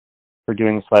honor for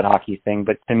doing the sled hockey thing,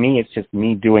 but to me, it's just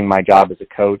me doing my job as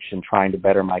a coach and trying to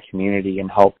better my community and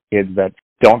help kids that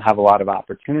don't have a lot of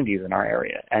opportunities in our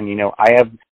area. And,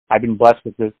 I've been blessed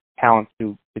with the talent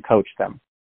to coach them.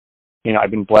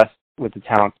 I've been blessed with the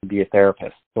talent to be a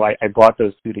therapist. So I brought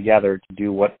those two together to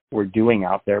do what we're doing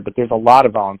out there. But there's a lot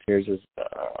of volunteers, there's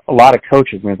a lot of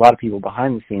coaches, and there's a lot of people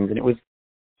behind the scenes. And it was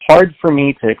hard for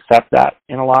me to accept that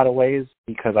in a lot of ways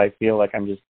because I feel like I'm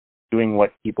just doing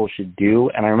what people should do.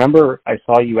 And I remember I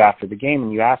saw you after the game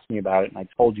and you asked me about it and I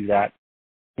told you that.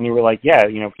 And you were like, yeah,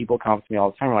 people come up to me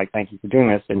all the time and like, thank you for doing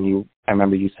this. And I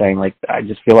remember you saying like, I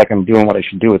just feel like I'm doing what I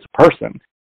should do as a person.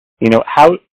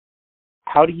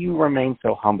 How do you remain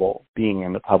so humble being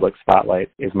in the public spotlight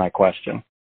is my question.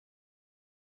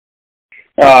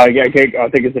 I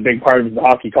think it's a big part of the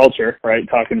hockey culture, right?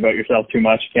 Talking about yourself too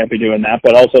much, you can't be doing that.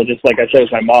 But also, just like I said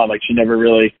with my mom, like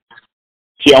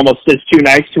she almost is too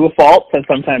nice to a fault, and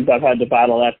sometimes I've had to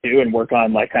battle that too and work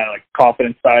on like kind of like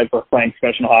confidence side for playing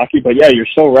professional hockey. But yeah, you're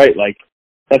so right. Like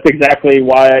that's exactly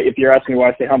why, if you're asking me why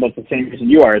I say humble, it's the same reason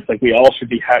you are. It's like we all should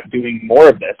be doing more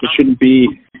of this. It shouldn't be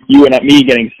you and me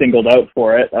getting singled out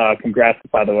for it. Congrats,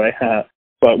 by the way.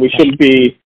 But we shouldn't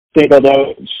be singled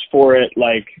out for it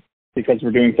like because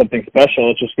we're doing something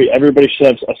special. It's just everybody should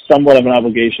have somewhat of an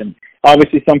obligation.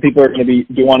 Obviously, some people are going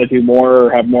to want to do more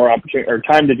or have more opportunity or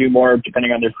time to do more,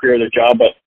 depending on their career, their job,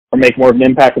 or make more of an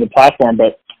impact on the platform.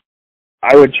 But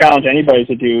I would challenge anybody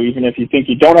to do, even if you think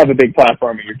you don't have a big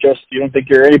platform or you don't think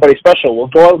you're anybody special. Well,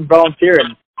 go out and volunteer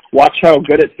and watch how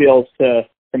good it feels to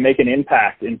make an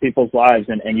impact in people's lives,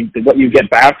 and what you get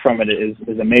back from it is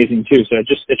amazing too. So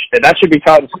that should be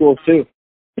taught in schools too.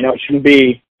 It shouldn't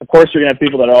be. Of course, you're gonna have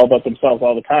people that are all about themselves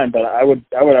all the time, but I would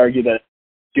argue that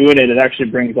doing it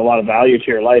actually brings a lot of value to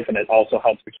your life, and it also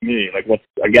helps the community. Like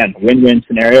win-win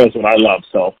scenario is what I love.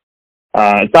 So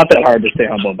it's not that hard to stay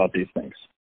humble about these things.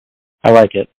 I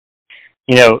like it.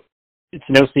 It's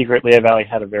no secret Lehigh Valley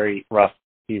had a very rough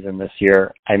season this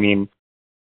year. I mean,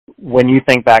 when you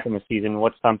think back in the season,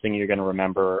 what's something you're going to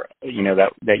remember,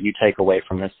 that you take away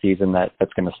from this season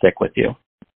that's going to stick with you?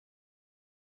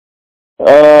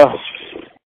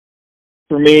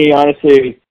 For me,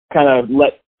 honestly,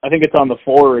 I think it's on the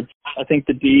forwards. I think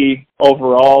the D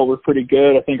overall were pretty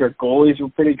good. I think our goalies were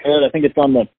pretty good. I think it's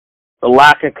on the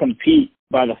lack of compete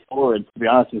by the forwards, to be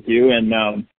honest with you. And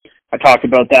I talked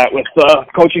about that with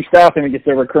coaching staff. I think it's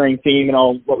a recurring theme and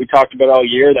all what we talked about all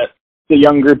year, that the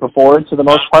young group of forwards for the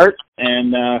most part,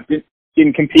 and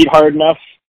didn't compete hard enough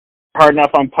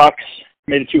on pucks,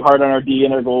 made it too hard on our D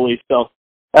and our goalies. So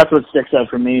that's what sticks out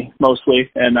for me mostly,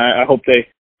 and I hope they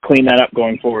clean that up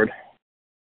going forward.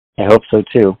 I hope so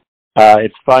too.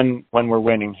 It's fun when we're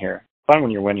winning here. It's fun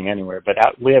when you're winning anywhere, but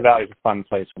Lehigh Valley is a fun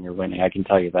place when you're winning. I can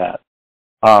tell you that.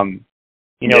 I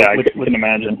can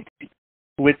imagine.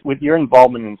 With your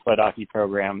involvement in the sled hockey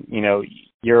program,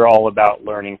 you're all about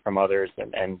learning from others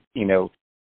and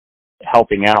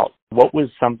helping out. What was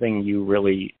something you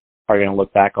really are going to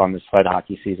look back on this sled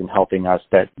hockey season helping us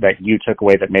that you took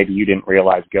away that maybe you didn't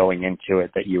realize going into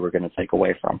it that you were going to take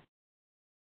away from?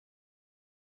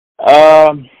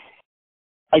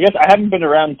 I guess I haven't been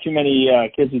around too many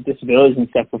kids with disabilities and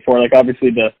stuff before. Like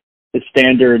obviously the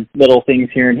standard little things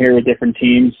here and here with different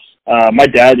teams My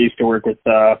dad used to work with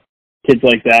kids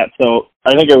like that, so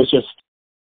I think it was just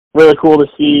really cool to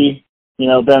see,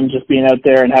 them just being out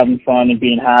there and having fun and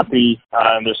being happy,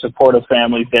 and their supportive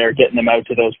families there, getting them out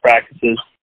to those practices.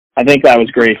 I think that was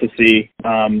great to see.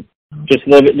 Because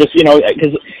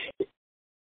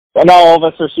not all of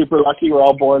us are super lucky. We're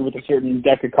all born with a certain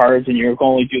deck of cards, and you can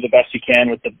only do the best you can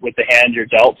with the hand you're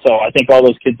dealt. So I think all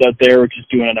those kids out there were just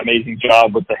doing an amazing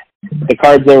job with the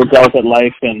cards they were dealt at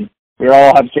life, and we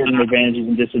all have certain advantages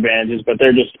and disadvantages, but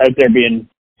they're just out there being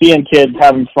kids,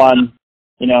 having fun.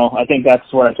 I think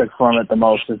that's what I took from it the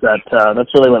most, is that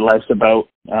that's really what life's about.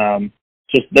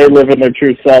 Just they're living their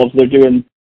true selves. They're doing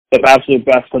the absolute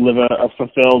best to live a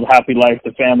fulfilled, happy life.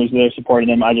 The families there supporting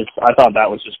them. I thought that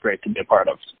was just great to be a part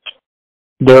of.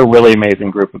 They're a really amazing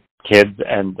group of kids,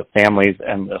 and the families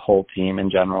and the whole team in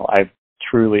general. I'm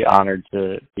truly honored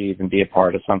to even be a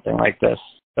part of something like this.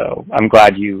 So I'm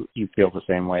glad you feel the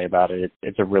same way about it.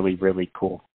 It's a really, really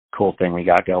cool thing we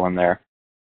got going there.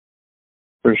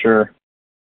 For sure.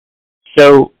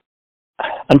 So,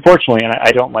 unfortunately, and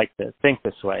I don't like to think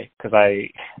this way, because I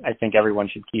think everyone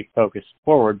should keep focused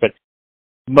forward, but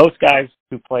most guys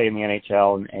who play in the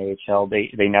NHL and AHL,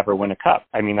 they never win a cup.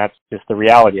 I mean, that's just the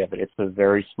reality of it. It's a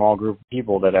very small group of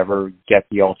people that ever get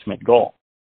the ultimate goal.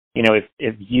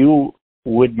 If you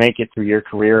would make it through your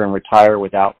career and retire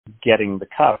without getting the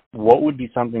cup, what would be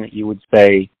something that you would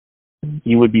say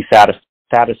you would be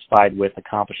satisfied with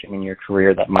accomplishing in your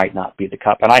career that might not be the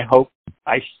cup? And I hope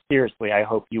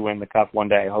you win the cup one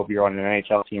day. I hope you're on an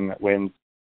NHL team that wins.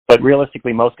 But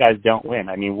realistically, most guys don't win.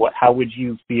 I mean, how would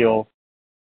you feel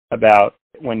about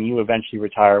when you eventually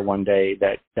retire one day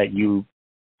that you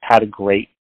had a great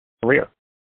career?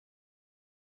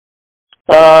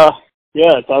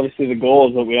 Yeah, it's obviously the goal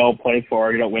is that we all play for.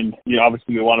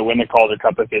 Obviously we want to win the Calder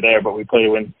Cup if you're there, but we play to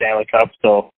win the Stanley Cup.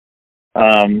 So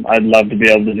I'd love to be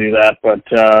able to do that. But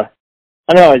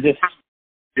I don't know,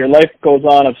 your life goes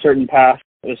on a certain path.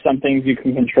 There's some things you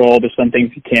can control. There's some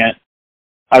things you can't.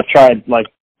 I've tried my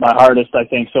hardest, I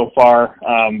think, so far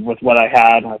with what I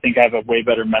had. I think I have a way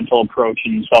better mental approach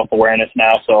and self-awareness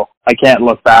now, so I can't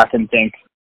look back and think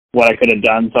what I could have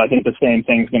done. So I think the same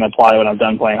thing's going to apply when I'm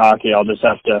done playing hockey. I'll just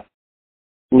have to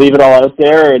leave it all out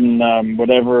there, and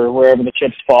wherever the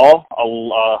chips fall,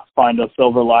 I'll find a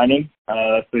silver lining.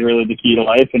 That's really the key to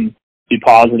life, and be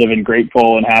positive and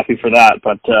grateful and happy for that.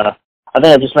 But I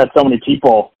think I've just met so many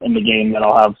people in the game that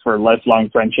I'll have for lifelong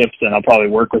friendships, and I'll probably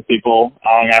work with people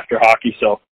long after hockey.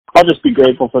 So I'll just be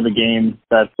grateful for the game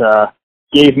that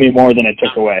gave me more than it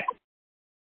took away.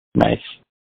 Nice.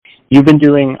 You've been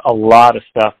doing a lot of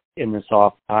stuff in this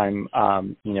off time,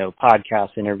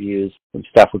 podcasts, interviews, and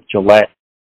stuff with Gillette.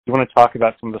 You want to talk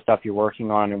about some of the stuff you're working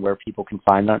on and where people can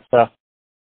find that stuff?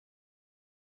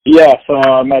 Yeah, so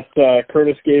I'm at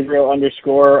Curtis Gabriel _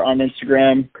 on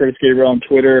Instagram, Curtis Gabriel on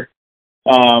Twitter.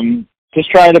 Just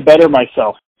trying to better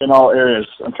myself in all areas.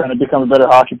 I'm trying to become a better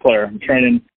hockey player. I'm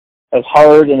training as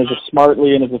hard and as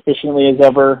smartly and as efficiently as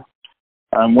ever.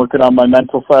 I'm working on my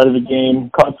mental side of the game,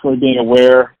 constantly being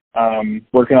aware,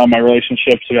 working on my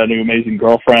relationships. I got a new amazing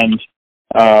girlfriend.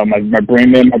 My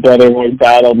brain and my brother always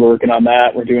battled. We're working on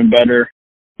that. We're doing better.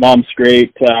 Mom's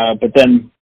great. But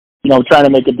then, trying to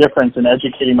make a difference and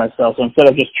educating myself. So instead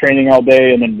of just training all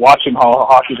day and then watching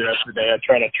hockey the rest of the day, I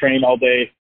try to train all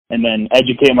day and then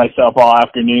educate myself all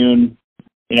afternoon,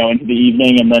 into the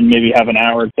evening, and then maybe have an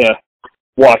hour to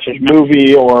watch a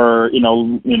movie or,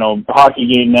 a hockey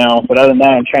game now. But other than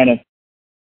that, I'm trying to,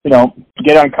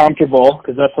 get uncomfortable,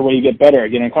 because that's the way you get better. I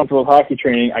get uncomfortable with hockey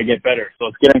training, I get better. So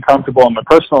let's get uncomfortable in my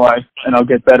personal life, and I'll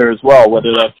get better as well,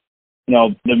 whether that's,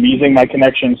 them using my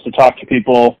connections to talk to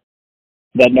people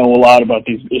that know a lot about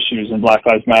these issues and Black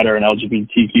Lives Matter and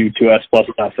LGBTQ2S plus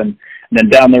stuff. And then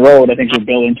down the road, I think we're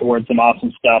building towards some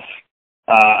awesome stuff.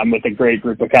 I'm with a great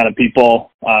group of kind of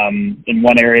people in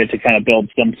one area to kind of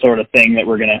build some sort of thing that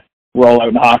we're going to roll out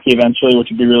in hockey eventually, which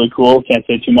would be really cool. Can't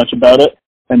say too much about it.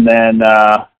 And then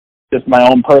just my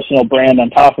own personal brand on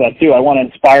top of that, too. I want to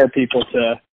inspire people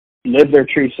to live their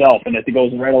true self, and it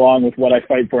goes right along with what I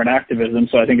fight for in activism.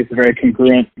 So I think it's a very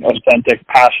congruent, authentic,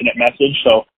 passionate message.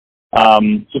 So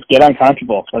just get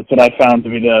uncomfortable. That's what I found to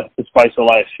be the spice of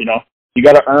life. You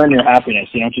got to earn your happiness.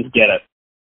 You don't just get it.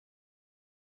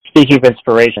 Speaking of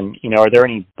inspiration, are there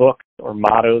any books or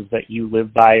mottos that you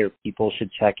live by or people should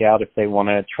check out if they want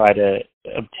to try to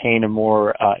obtain a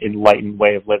more enlightened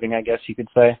way of living, I guess you could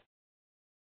say?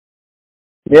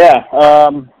 Yeah,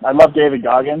 I love David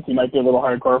Goggins. He might be a little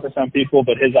hardcore for some people,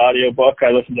 but his audiobook,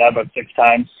 I listened to that about 6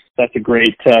 times. That's a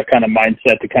great kind of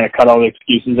mindset to kind of cut all the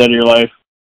excuses out of your life.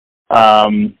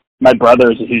 my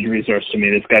brother is a huge resource to me.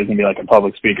 This guy's gonna be like a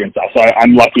public speaker and stuff. So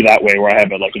I'm lucky that way, where I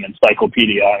have like an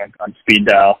encyclopedia on speed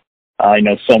dial. I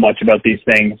know so much about these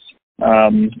things.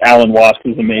 Alan Watts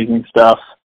is amazing stuff.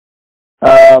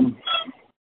 And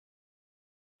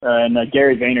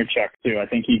Gary Vaynerchuk too. I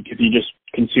think if you just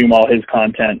consume all his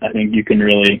content, I think you can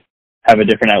really have a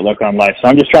different outlook on life. So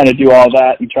I'm just trying to do all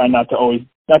that and trying not trying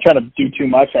to do too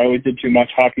much. I always did too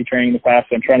much hockey training in the past.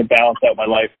 So I'm trying to balance out my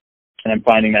life, and I'm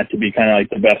finding that to be kind of like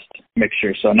the best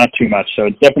mixture. So not too much. So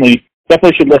it's definitely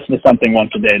should listen to something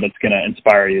once a day that's going to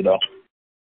inspire you, though.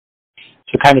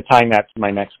 So kind of tying that to my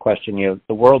next question,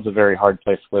 the world's a very hard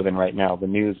place to live in right now. The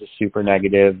news is super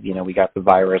negative. We got the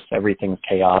virus. Everything's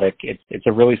chaotic. It's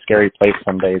a really scary place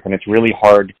some days, and it's really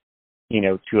hard,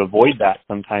 to avoid that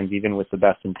sometimes, even with the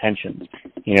best intentions.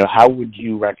 How would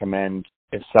you recommend,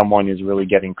 if someone is really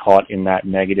getting caught in that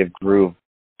negative groove,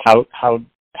 how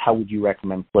would you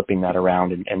recommend flipping that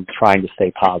around and trying to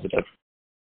stay positive?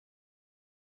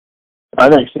 I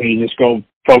think so. You just go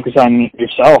focus on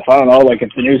yourself. I don't know, like if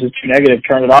the news is too negative,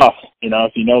 turn it off.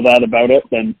 If you know that about it,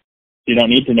 then you don't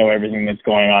need to know everything that's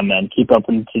going on then. Keep up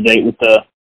to date with the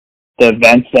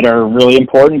events that are really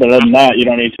important, but other than that, you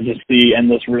don't need to just see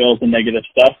endless reels and negative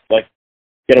stuff. Like,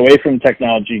 get away from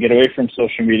technology, get away from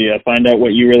social media, find out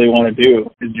what you really want to do.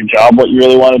 Is your job what you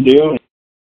really want to do?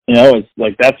 It's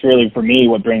like, that's really, for me,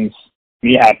 what brings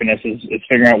me happiness is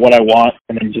figuring out what I want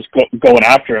and then just going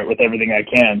after it with everything I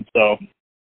can. So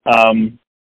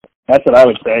that's what I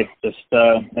would say. Just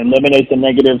eliminate the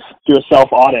negative, do a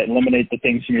self-audit, eliminate the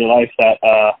things in your life that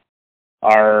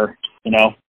are,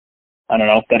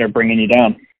 that are bringing you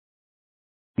down.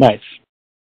 Nice.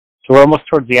 So we're almost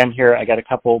towards the end here. I got a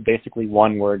couple basically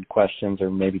one-word questions or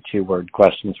maybe two-word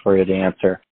questions for you to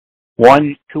answer.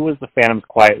 One, who was the Phantom's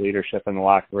quiet leadership in the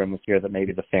locker room this year that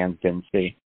maybe the fans didn't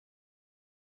see?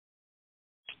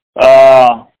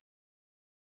 I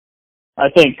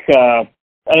think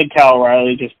Cal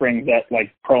O'Reilly just brings that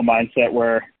like pro mindset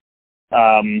where,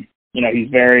 he's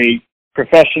very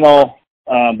professional,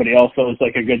 but he also is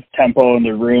like a good tempo in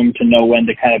the room to know when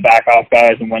to kind of back off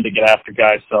guys and when to get after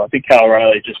guys. So I think Cal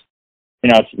O'Reilly just,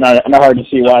 it's not hard to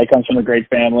see why. He comes from a great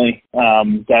family.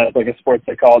 Dad's like a sports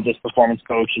psychologist, performance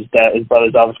coach. His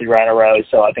brother's obviously Ryan O'Reilly.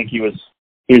 So I think he was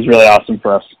really awesome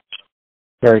for us.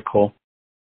 Very cool.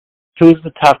 Who's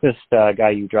the toughest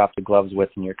guy you dropped the gloves with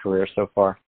in your career so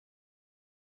far?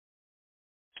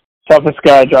 Toughest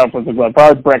guy I dropped with the glove,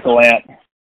 probably Brett Gallant.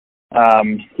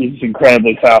 He's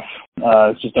incredibly tough.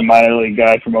 It's just a minor league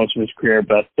guy for most of his career,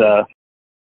 but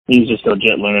he's just a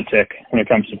legit lunatic when it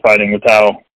comes to fighting, with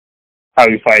how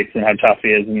he fights and how tough he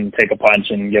is, and take a punch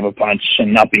and give a punch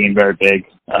and not being very big.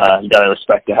 You gotta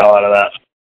respect the hell out of that.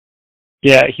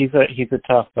 Yeah, he's a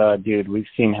tough dude. We've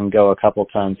seen him go a couple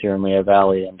times here in Lehigh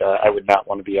Valley, and I would not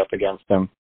want to be up against him.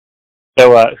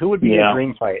 So who would be your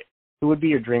dream fight? Who would be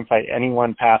your dream fight?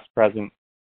 Anyone, past, present,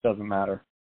 doesn't matter.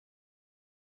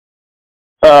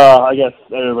 I guess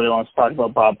everybody wants to talk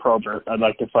about Bob Probert. I'd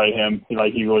like to fight him. He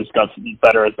always got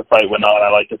better as the fight went on. I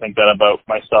like to think that about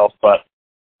myself, but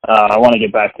I want to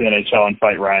get back to the NHL and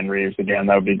fight Ryan Reeves again.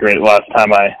 That would be great. Last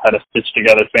time I had a stitched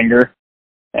together finger,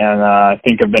 and I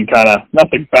think I've been kind of not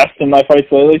the best in my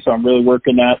fights lately, so I'm really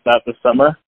working at that this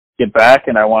summer. Get back,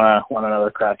 and I want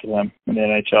another crack at him in the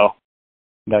NHL.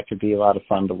 That could be a lot of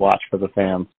fun to watch for the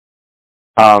fans.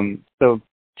 So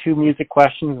 2 music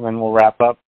questions, and then we'll wrap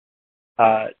up.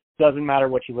 Doesn't matter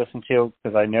what you listen to,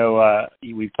 because I know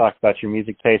we've talked about your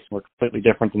music taste, and we're completely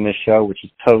different in this show, which is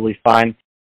totally fine.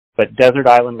 But Desert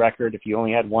Island Record, if you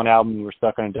only had one album and you were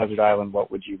stuck on a desert island,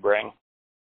 what would you bring?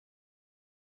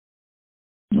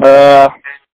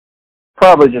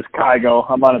 Probably just Kygo.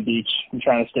 I'm on a beach. I'm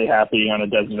trying to stay happy on a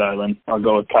desert island. I'll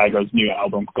go with Kygo's new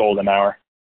album, Golden Hour.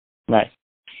 Nice.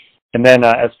 And then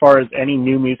as far as any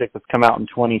new music that's come out in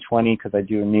 2020, because I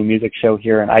do a new music show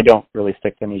here, and I don't really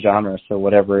stick to any genre, so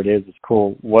whatever it is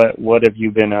cool. What have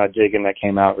you been digging that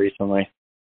came out recently?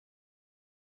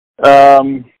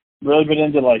 Really been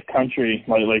into like country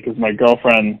lately, because my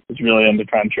girlfriend is really into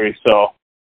country. So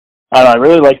I don't know, I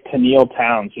really like Tennille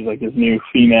Townes. She's like this new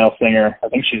female singer. I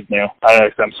think she's new.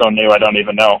 I'm so new I don't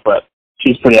even know, but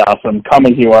she's pretty awesome. Come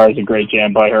As You Are is a great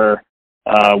jam by her.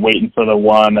 Waiting for the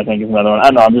One, I think, is another one. I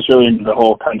don't know, I'm just really into the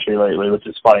whole country lately, which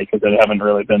is funny because I haven't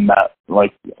really been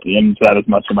into that as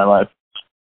much in my life.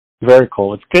 Very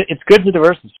cool. It's good to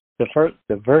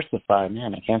diversify.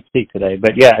 Man, I can't speak today.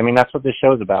 But yeah, I mean, that's what this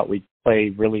show's about. We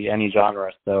play really any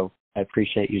genre, so I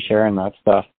appreciate you sharing that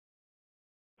stuff.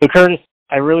 So Curtis,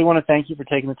 I really want to thank you for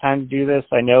taking the time to do this.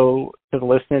 I know to the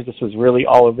listeners this was really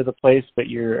all over the place, but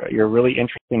you're a really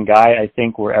interesting guy. I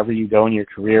think wherever you go in your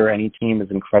career, any team is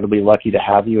incredibly lucky to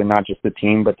have you, and not just the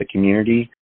team, but the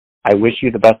community. I wish you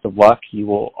the best of luck. You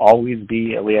will always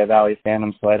be a Lehigh Valley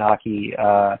Phantom sled hockey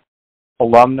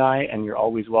alumni, and you're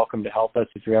always welcome to help us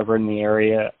if you're ever in the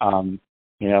area,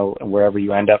 wherever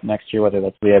you end up next year, whether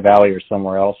that's Lehigh Valley or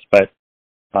somewhere else. But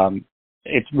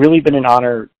it's really been an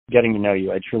honor getting to know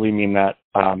you. I truly mean that,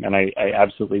 and I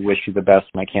absolutely wish you the best,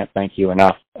 and I can't thank you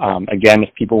enough. Again,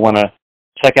 if people want to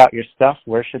check out your stuff,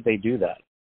 where should they do that?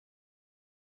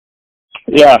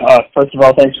 Yeah, first of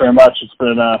all, thanks very much. It's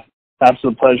been an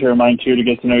absolute pleasure of mine, too, to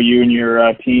get to know you and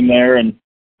your team there, and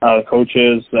the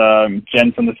coaches,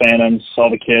 Jen from the Phantoms, all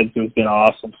the kids. It's been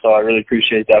awesome, so I really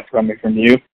appreciate that coming from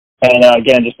you. And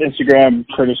again, just Instagram,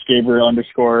 Curtis Gabriel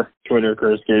 _, Twitter,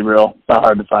 Curtis Gabriel. It's not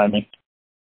hard to find me.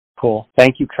 Cool.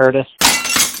 Thank you, Curtis.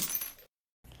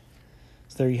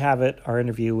 So there you have it, our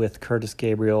interview with Curtis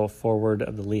Gabriel, forward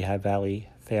of the Lehigh Valley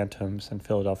Phantoms and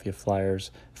Philadelphia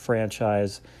Flyers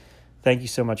franchise. Thank you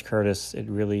so much, Curtis. It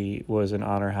really was an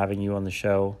honor having you on the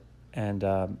show, and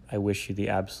I wish you the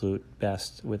absolute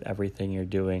best with everything you're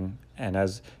doing. And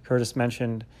as Curtis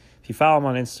mentioned, if you follow him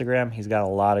on Instagram, he's got a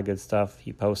lot of good stuff.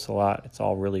 He posts a lot. It's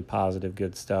all really positive,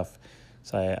 good stuff.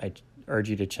 So I urge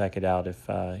you to check it out if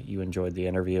you enjoyed the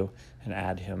interview and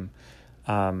add him.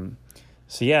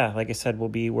 So yeah, like I said, we'll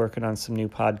be working on some new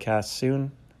podcasts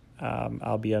soon.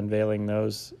 I'll be unveiling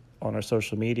those on our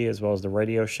social media as well as the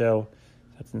radio show.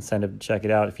 That's incentive to check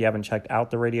it out. If you haven't checked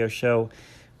out the radio show,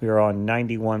 we are on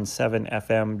 91.7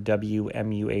 FM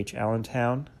WMUH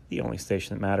Allentown, the only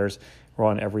station that matters. We're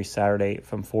on every Saturday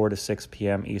from 4 to 6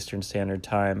 p.m. Eastern Standard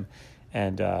Time.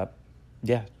 And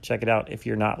check it out. If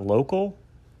you're not local,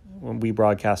 we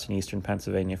broadcast in Eastern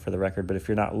Pennsylvania for the record, but if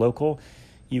you're not local,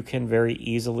 you can very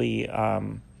easily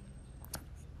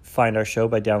find our show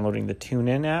by downloading the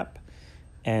TuneIn app,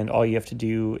 and all you have to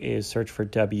do is search for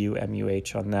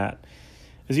WMUH on that.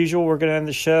 As usual, we're going to end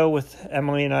the show with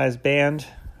Emily and I's band.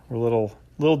 We're a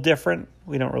little different.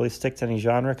 We don't really stick to any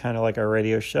genre, kind of like our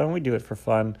radio show, and we do it for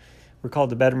fun. We're called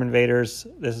the Bedroom Invaders.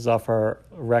 This is off our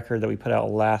record that we put out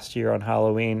last year on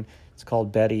Halloween. It's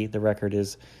called Betty. The record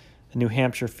is The New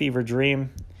Hampshire Fever Dream.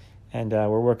 And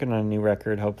we're working on a new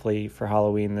record, hopefully, for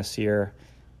Halloween this year.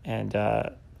 And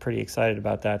pretty excited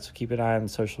about that. So keep an eye on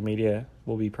social media.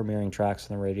 We'll be premiering tracks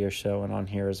on the radio show and on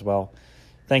here as well.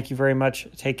 Thank you very much.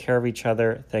 Take care of each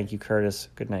other. Thank you, Curtis.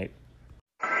 Good night.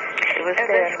 It was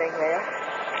standing there.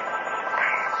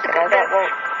 And I thought, well,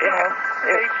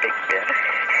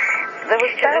 there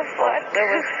was what? There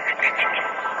was,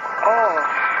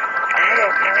 I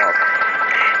don't know.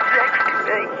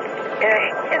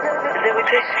 They were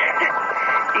just,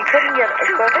 you couldn't get a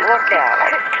good look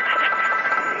at it.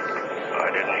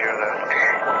 I didn't hear that.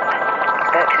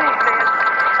 But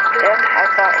then I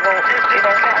thought, well,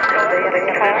 they had a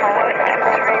car.